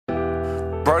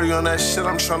Brody on that shit,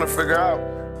 I'm trying to figure out.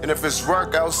 And if it's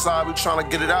work outside, we trying to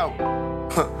get it out.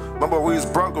 Remember we was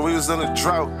broke and we was in a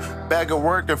drought. Bagging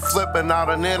work and flipping out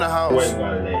and in the house.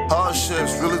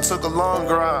 Hardships really took a long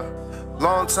grind.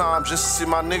 Long time just to see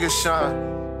my niggas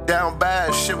shine. Down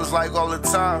bad, shit was like all the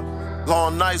time.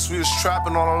 Long nights, we was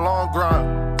trapping on a long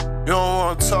grind. You don't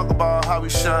wanna talk about how we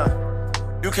shine.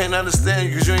 You can't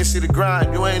understand cause you ain't see the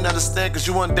grind. You ain't understand cause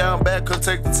you went down bad, couldn't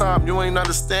take the time. You ain't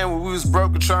understand when we was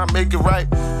broke and trying to make it right.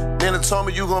 Nana told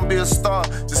me you gon' be a star.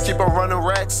 Just keep on running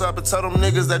racks up and tell them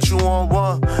niggas that you on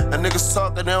one. And niggas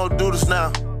talking, they don't do this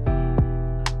now.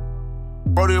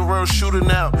 Brody a real shooter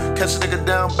now. Catch a nigga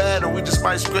down bad and we just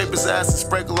might scrape his ass and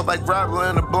sprinkle up like gravel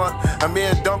in the blunt. And me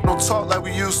and Dunk don't talk like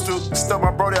we used to. Still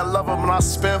my Brody, I love him and I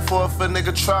spend for it for a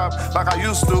nigga tribe like I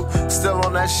used to. Still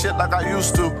on that shit like I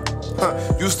used to.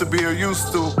 Used to be or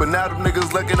used to. But now them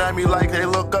niggas looking at me like they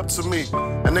look up to me.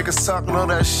 And niggas talking all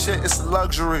that shit, it's a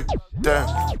luxury.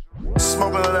 Damn.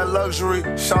 Smoking on that luxury.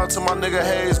 Shout out to my nigga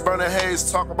Hayes, burning Hayes.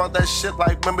 Talk about that shit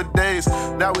like remember days.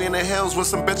 Now we in the hills with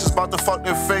some bitches about to fuck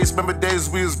their face. Remember days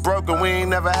we was broke and we ain't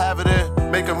never have it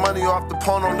in. Making money off the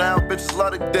porno now, bitches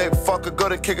love the dick. Fuck her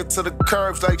good and kick it to the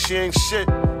curves like she ain't shit.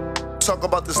 Talk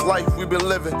about this life we been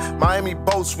living. Miami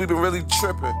boats, we been really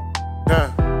tripping.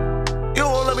 Yeah. You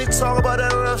won't let me talk about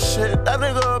that real shit. That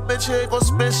nigga a bitch, he ain't gon'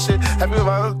 spit shit. Have you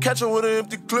ever catch her with an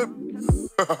empty clip?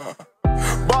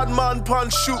 Bad man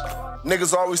punch shoot.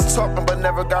 Niggas always talking but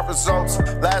never got results.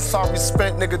 Last time we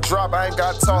spent, nigga drop, I ain't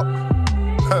got talk.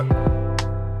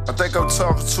 I think I'm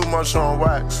talking too much on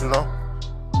wax, you know?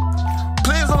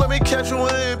 Please don't let me catch you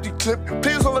with an empty clip.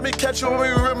 Please don't let me catch you when we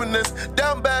reminisce.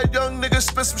 Down bad young niggas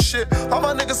spit some shit. All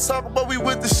my niggas talking but we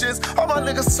with the shits. All my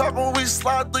niggas talking when we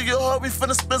slide through your hood, we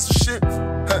finna spit some shit.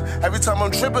 Every time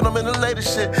I'm tripping, I'm in the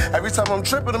latest shit. Every time I'm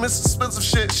tripping, I'm in some expensive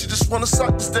shit. She just wanna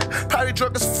suck this dick. Probably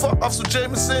drunk as fuck off some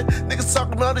Jameson. Niggas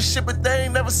talking about this shit, but they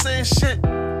ain't never seen shit.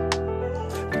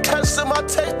 Catch them, I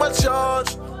take my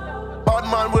charge. Bad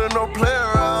man with no play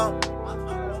around.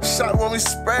 Shot when we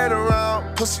spread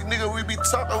around. Pussy nigga, we be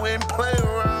talking, we ain't playing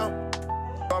around.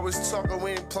 Always talking,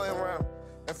 we ain't playing around.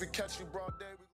 If we catch you broad day,